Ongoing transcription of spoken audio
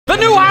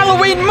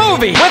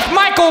movie with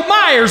Michael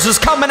Myers is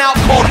coming out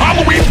called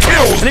Halloween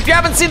Kills. And if you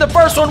haven't seen the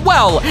first one,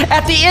 well,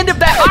 at the end of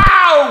that...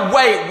 Oh,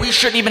 wait, we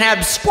shouldn't even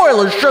have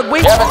spoilers, should we?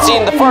 You haven't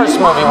seen the first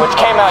movie, which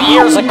came out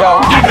years ago.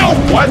 You know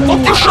what?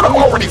 Look, you should have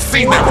already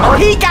seen that one.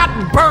 He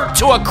got burnt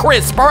to a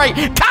crisp, all right?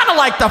 Kind of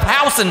like the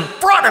house in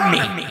front of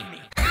me.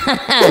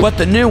 But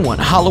the new one,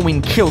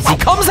 Halloween Kills, he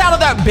comes out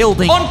of that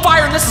building on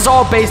fire, and this is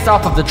all based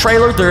off of the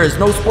trailer. There is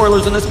no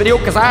spoilers in this video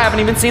because I haven't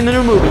even seen the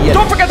new movie yet.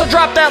 Don't forget to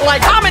drop that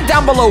like, comment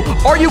down below.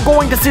 Are you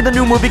going to see the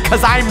new movie?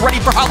 Because I'm ready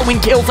for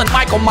Halloween Kills and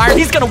Michael Myers.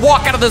 He's gonna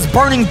walk out of this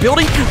burning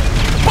building.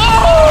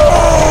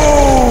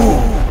 Boom!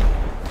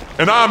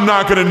 And I'm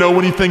not gonna know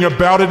anything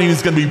about it, and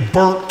he's gonna be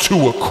burnt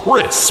to a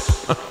crisp.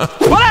 But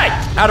hey,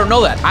 I don't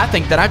know that. I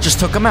think that I just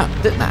took him out,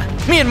 didn't I?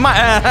 Me and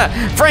my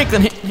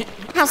Franklin.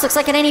 House looks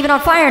like it ain't even on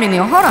fire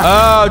anymore. Hold on.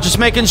 Oh, just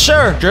making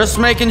sure. Just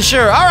making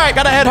sure. All right,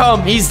 gotta head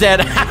home. He's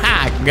dead.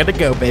 Gotta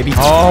go, baby.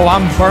 Oh,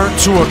 I'm burnt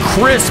to a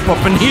crisp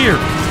up in here.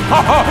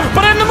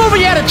 But in the movie,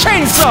 he had a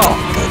chainsaw.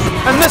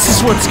 And this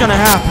is what's gonna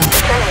happen.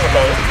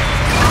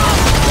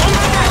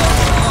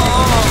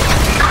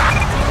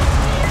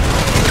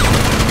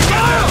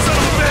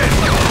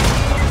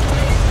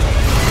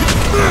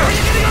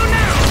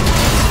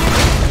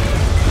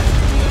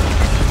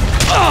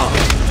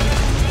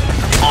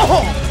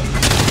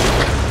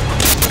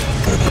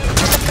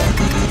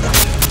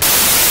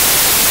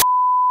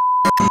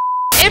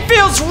 It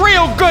feels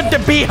real good to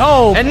be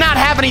home and not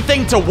have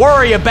anything to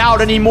worry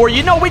about anymore.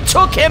 You know, we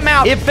took him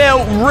out. It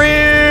felt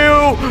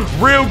real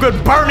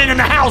good burning in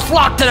the house,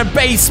 locked in a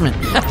basement.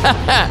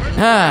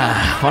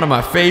 One of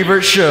my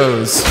favorite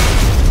shows.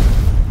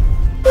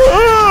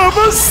 Oh,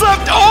 I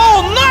slept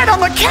all night on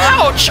the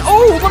couch.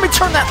 Oh, let me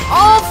turn that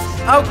off.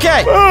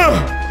 Okay.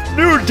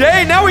 New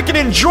day, now we can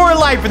enjoy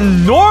life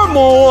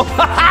normal.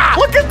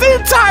 Look at the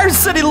entire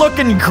city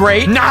looking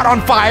great. Not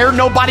on fire,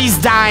 nobody's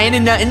dying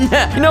and nothing.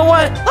 You know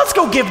what? Let's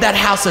go give that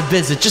house a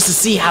visit just to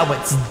see how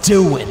it's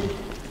doing.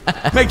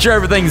 Make sure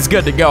everything's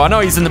good to go. I know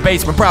he's in the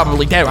basement,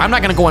 probably dead. I'm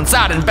not gonna go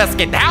inside and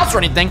investigate the house or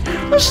anything.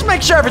 Let's just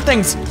make sure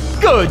everything's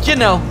good, you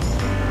know.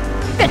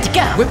 Good to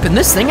go. Whipping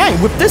this thing, I ain't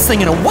whipped this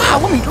thing in a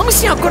while. Let me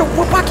see how good a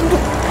whip I can do.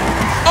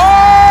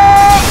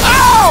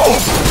 Oh!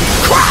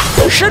 Crap!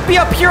 Should be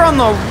up here on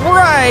the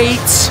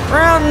right,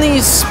 around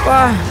these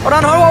spots. Hold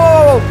on,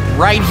 whoa.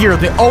 Right here,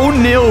 the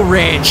O'Neill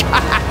Ranch.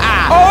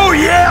 Oh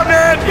yeah,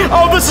 man!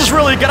 Oh, this is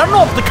really good. I don't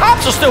know if the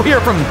cops are still here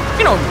from,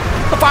 you know,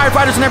 the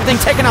firefighters and everything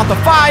taking out the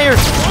fire.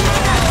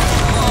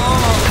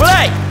 But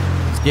hey,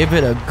 let's give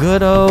it a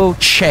good old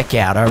check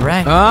out, all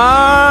right?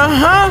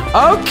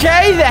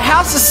 Okay, the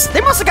house is,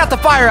 they must have got the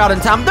fire out in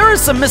time. There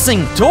is some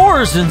missing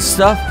doors and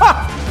stuff.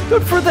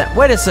 Good for them.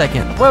 Wait a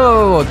second.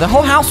 Whoa. The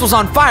whole house was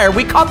on fire.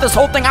 We caught this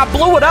whole thing. I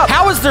blew it up.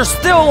 How is there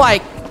still,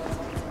 like...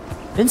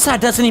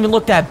 Inside doesn't even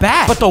look that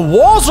bad. But the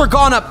walls are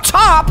gone up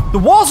top. The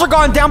walls are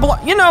gone down below.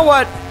 You know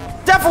what?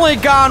 Definitely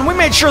gone. We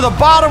made sure the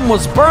bottom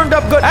was burned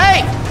up good.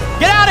 Hey,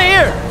 get out of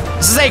here.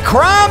 This is a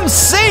crime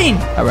scene.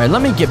 All right,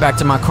 let me get back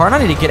to my car. And I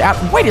need to get out.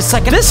 Wait a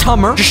second. This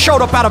Hummer just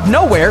showed up out of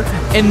nowhere.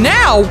 And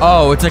now...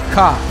 Oh, it's a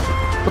cop.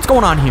 What's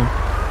going on here?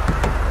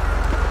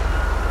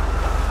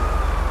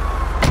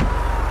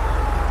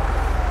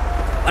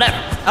 Whatever.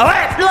 All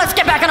right, let's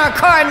get back in our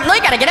car and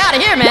we gotta get out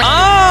of here, man.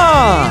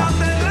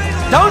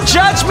 Don't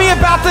judge me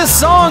about this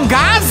song,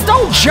 guys.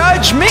 Don't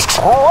judge me.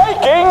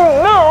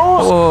 Breaking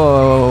news!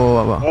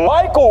 Whoa.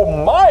 Michael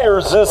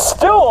Myers is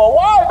still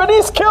alive and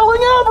he's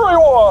killing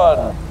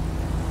everyone!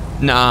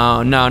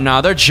 No,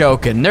 they're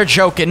joking. They're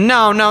joking.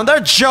 No, they're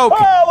joking.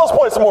 Well, let's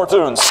play some more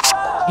tunes.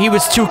 He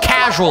was too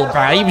casual,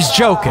 bro. He was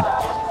joking.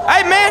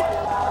 Hey, man,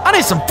 I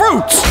need some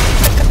fruits.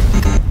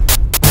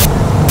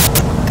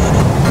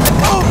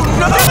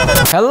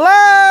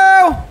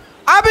 Hello?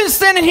 I've been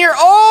standing here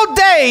all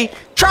day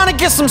trying to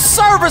get some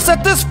service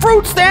at this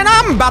fruit stand.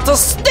 I'm about to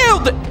steal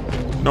the...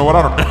 No, what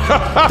I don't...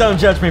 Don't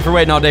judge me for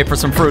waiting all day for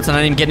some fruits and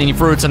I didn't get any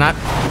fruits and I...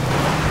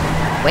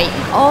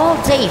 Waiting all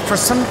day for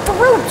some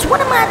fruits.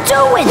 What am I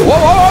doing?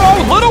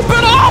 Whoa, little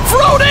bit of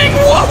off-roading.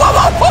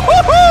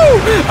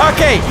 Whoa.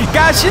 Okay,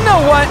 guys, you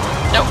know what?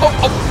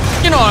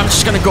 You know, I'm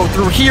just gonna go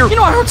through here. You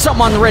know, I heard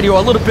something on the radio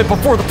a little bit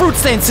before the fruit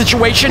stand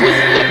situation.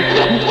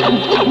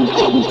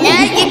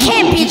 It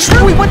can't be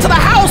true. We went to the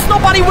house.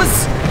 Nobody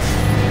was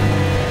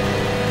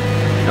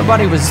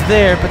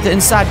there, but the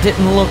inside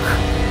didn't look.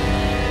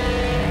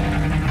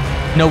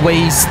 No way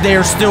he's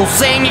there still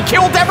saying he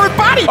killed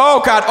everybody. Oh,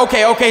 God.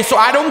 Okay. So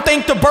I don't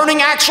think the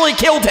burning actually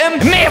killed him.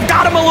 It may have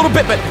got him a little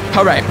bit, but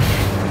all right.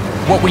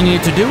 What we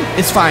need to do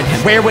is find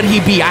him. Where would he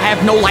be? I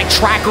have no, like,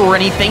 tracker or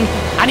anything.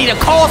 I need to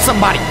call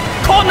somebody.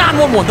 Call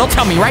 911. They'll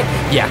tell me, right?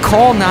 Yeah,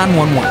 call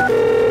 911.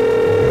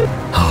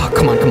 Oh,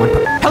 come on.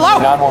 Hello?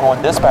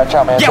 911 dispatch,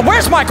 how may I help you? Yeah,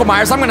 where's Michael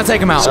Myers? I'm gonna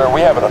take him out. Sir,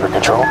 we have it under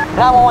control.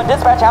 911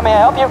 dispatch, how may I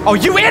help you? Oh,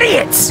 you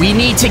idiots! We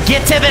need to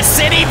get to the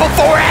city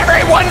before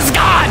everyone's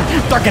gone!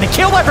 They're gonna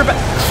kill everybody.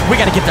 We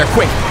gotta get there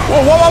quick.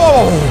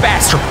 Whoa.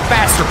 Faster.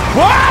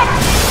 Whoa!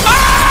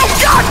 Oh,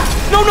 God!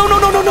 No. No!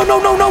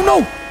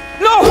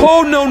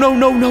 Oh,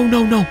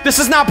 no. This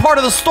is not part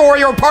of the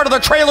story or part of the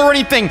trailer or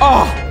anything.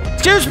 Oh,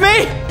 excuse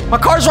me? My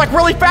car's like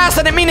really fast.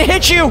 I didn't mean to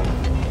hit you.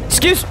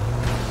 Excuse.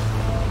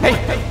 Hey.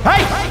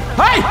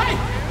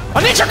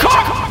 I need your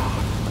car.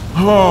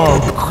 Oh,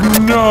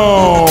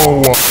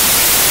 no.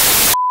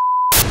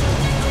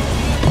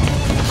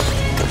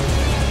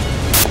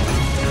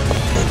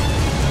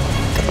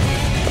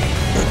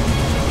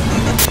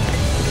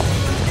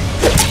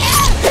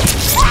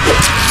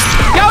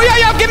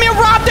 Yo, give me a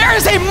rod. There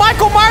is a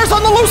Michael Myers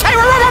on the loose. Hey,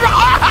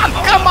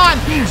 come on.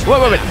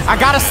 Wait. I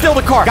gotta steal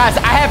the car. Guys,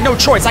 I have no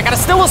choice. I gotta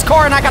steal his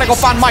car and I gotta go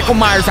find Michael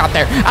Myers out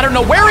there. I don't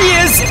know where he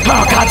is.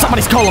 Oh, God,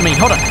 somebody's calling me.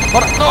 Hold on.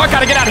 Oh, I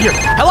gotta get out of here.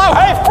 Hello?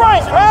 Hey,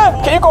 Frank,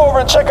 man! Can you go over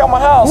and check out my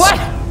house? What?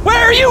 Where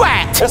are you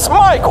at? It's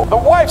Michael. The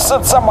wife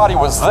said somebody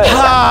was there.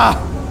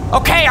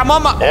 Okay, I'm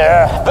on my...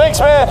 Yeah, thanks,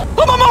 man.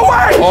 I'm on my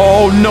way!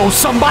 Oh, no,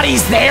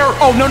 somebody's there.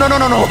 Oh, no.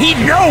 He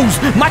knows.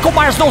 Michael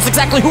Myers knows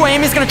exactly who I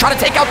am. He's gonna try to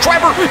take out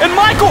Trevor and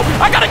Michael.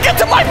 I gotta get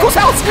to Michael's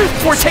house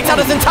before he takes out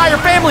his entire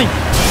family.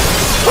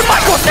 But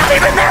Michael's not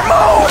even there.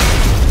 Move!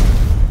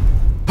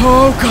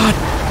 Oh, God.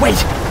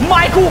 Wait,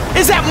 Michael?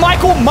 Is that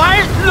Michael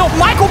Myers? No,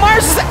 Michael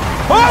Myers is that...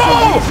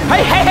 Oh!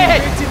 Hey.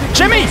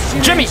 Jimmy,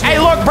 hey,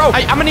 look, bro.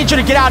 I'm gonna need you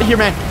to get out of here,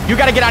 man. You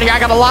gotta get out of here. I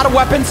got a lot of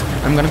weapons.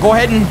 I'm gonna go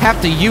ahead and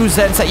have to use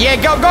that and say, yeah,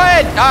 go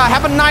ahead.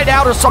 Have a night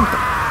out or something.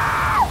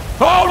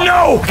 Oh,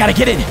 no! I gotta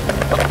get in.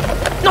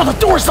 No, the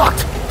door's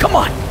locked. Come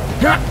on.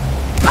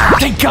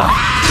 Thank God.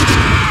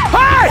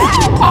 Hey!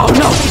 Oh,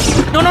 no,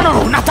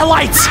 not the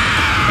lights.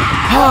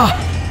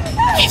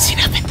 I can't see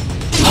nothing.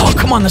 Oh,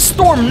 come on, the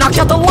storm knocked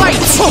out the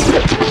lights.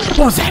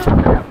 What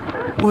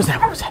was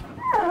that?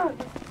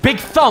 Big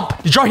thump.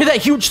 Did y'all hear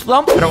that huge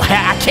thump?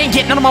 I can't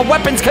get none of my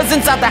weapons because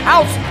inside the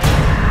house.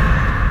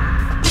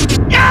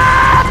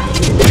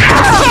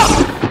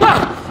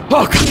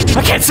 Oh, God.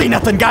 I can't see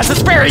nothing, guys.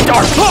 It's very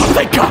dark. Oh,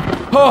 thank God.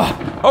 Oh,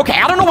 okay.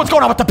 I don't know what's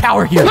going on with the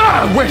power here.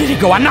 Where did he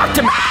go? I knocked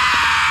him.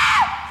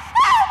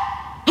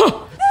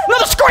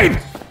 Another scream.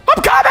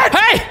 I'm coming.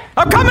 Hey,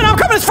 I'm coming.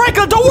 It's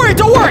Franklin. Don't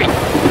worry.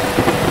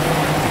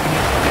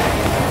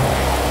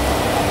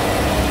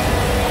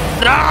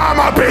 I'm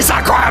a piece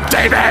of crap,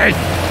 Davey!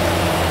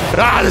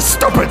 This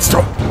stupid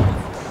stuff.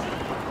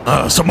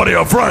 Somebody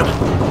up front.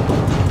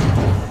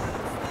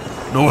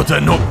 Know what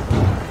that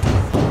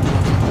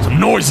some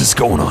noise is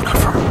going on up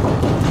front.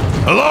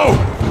 Hello?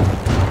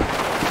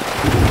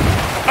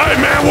 Hey,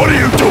 man, what are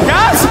you doing?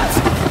 Guys!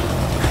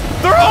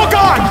 They're all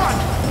gone!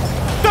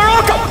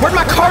 Where'd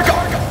my car go?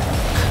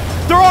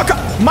 They're all gone.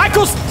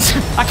 Michael's...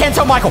 I can't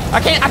tell Michael. I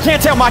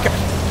can't tell Michael.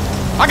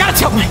 I gotta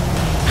tell.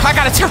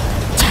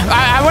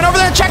 I went over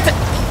there and checked it.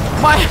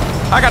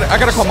 I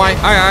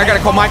gotta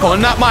call Michael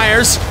and not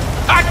Myers.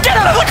 Get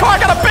out of the car, I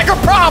got a bigger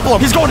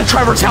problem. He's going to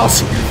Trevor's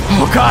house.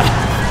 Oh, God.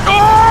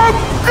 Oh,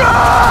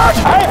 God!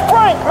 Hey,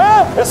 Frank,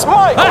 man, it's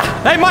Mike.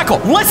 Hey, Michael,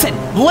 listen.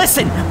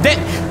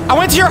 I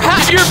went to your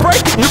house. You're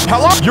breaking.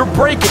 Hello? You're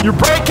breaking up. You're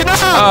breaking.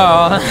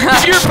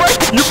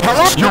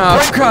 Hello?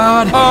 Oh,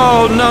 God.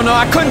 Oh, no.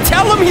 I couldn't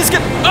tell him he's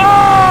gonna...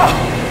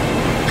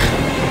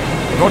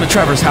 I'm going to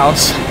Trevor's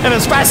house. And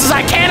as fast as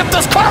I can, if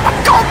this car would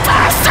go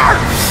faster!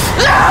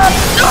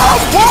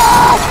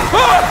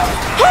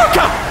 Oh,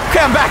 God.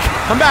 Okay, I'm back.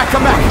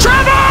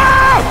 Trevor!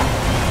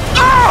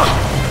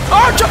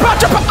 Jump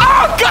out.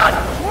 Oh, God!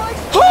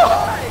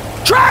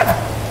 Trev!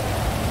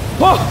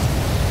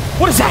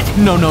 What is that?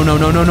 No.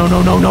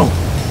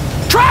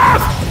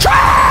 Trev!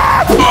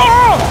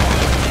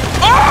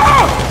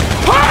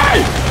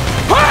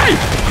 Hey!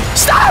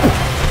 Stop!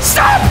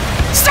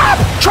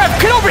 Trev,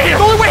 get over here!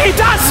 The only way he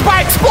dies is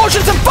by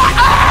explosions and fire!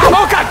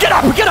 Oh, God, get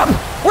up!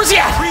 Where's he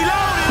at?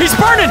 He's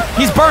burning!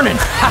 He's burning!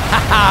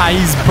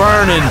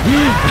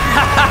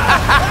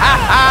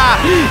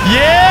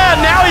 Yeah,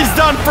 now he's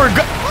done for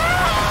good.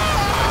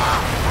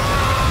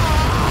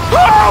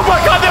 Oh, my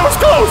God, that was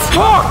close!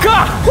 Oh,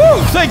 God!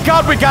 Whew, thank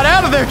God we got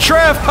out of there,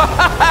 Trev!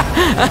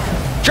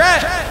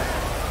 Trev!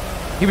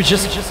 He was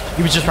just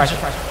right.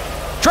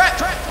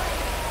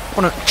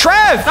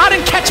 Trev! I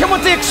didn't catch him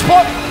with the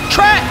explode.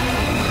 Trev!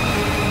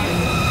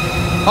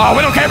 Oh,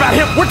 we don't care about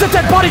him. Where'd the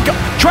dead body go?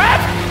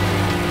 Trev!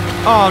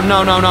 Oh,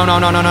 no.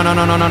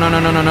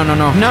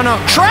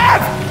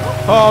 Trev!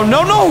 Oh,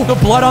 no. The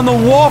blood on the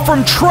wall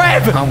from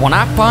Trev. When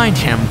I find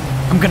him,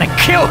 I'm gonna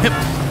kill him.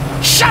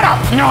 Shut up!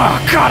 Oh,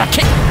 God, I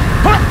can't.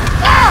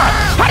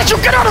 How did you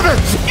get out of there?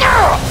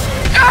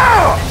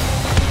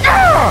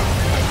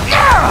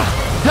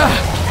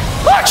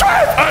 Oh,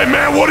 Trev! Hey,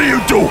 man, what do you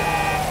do?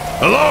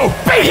 Hello?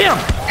 Beat him!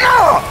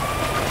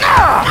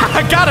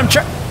 I got him,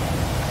 Trev.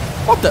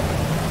 What the?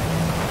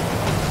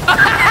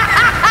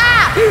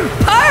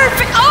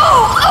 Perfect!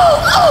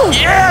 Oh!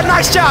 Yeah,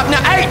 nice job.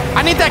 Now, hey,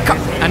 I need that car.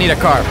 I need a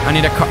car.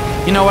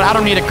 You know what? I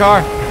don't need a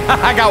car.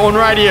 I got one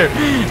right here.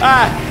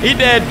 He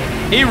did.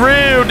 He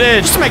real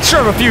did. Just make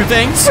sure of a few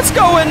things. Let's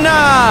go and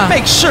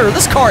make sure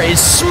this car is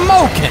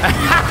smoking.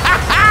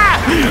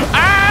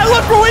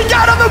 Look what we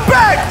got on the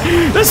back.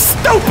 This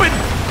stupid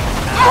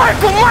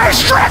Michael Myers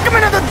dragged him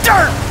into the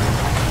dirt.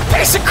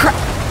 Piece of crap.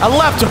 I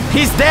left him.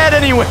 He's dead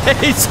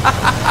anyways.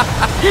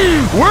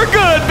 We're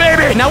good,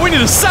 baby. Now we need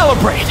to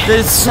celebrate.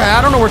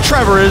 I don't know where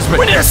Trevor is, but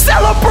we need to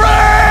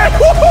celebrate.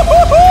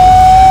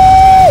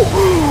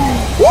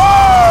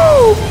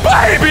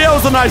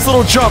 a nice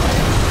little jump.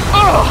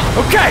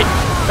 Oh, okay.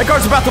 That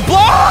car's about to blow.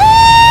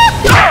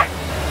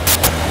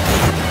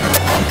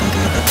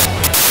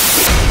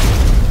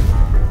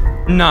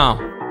 No.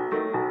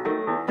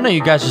 I know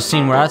you guys just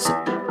seen where I sit.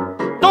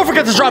 Don't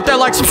forget to drop that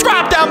like,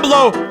 subscribe down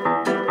below.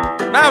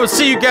 And I will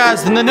see you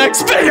guys in the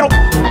next video.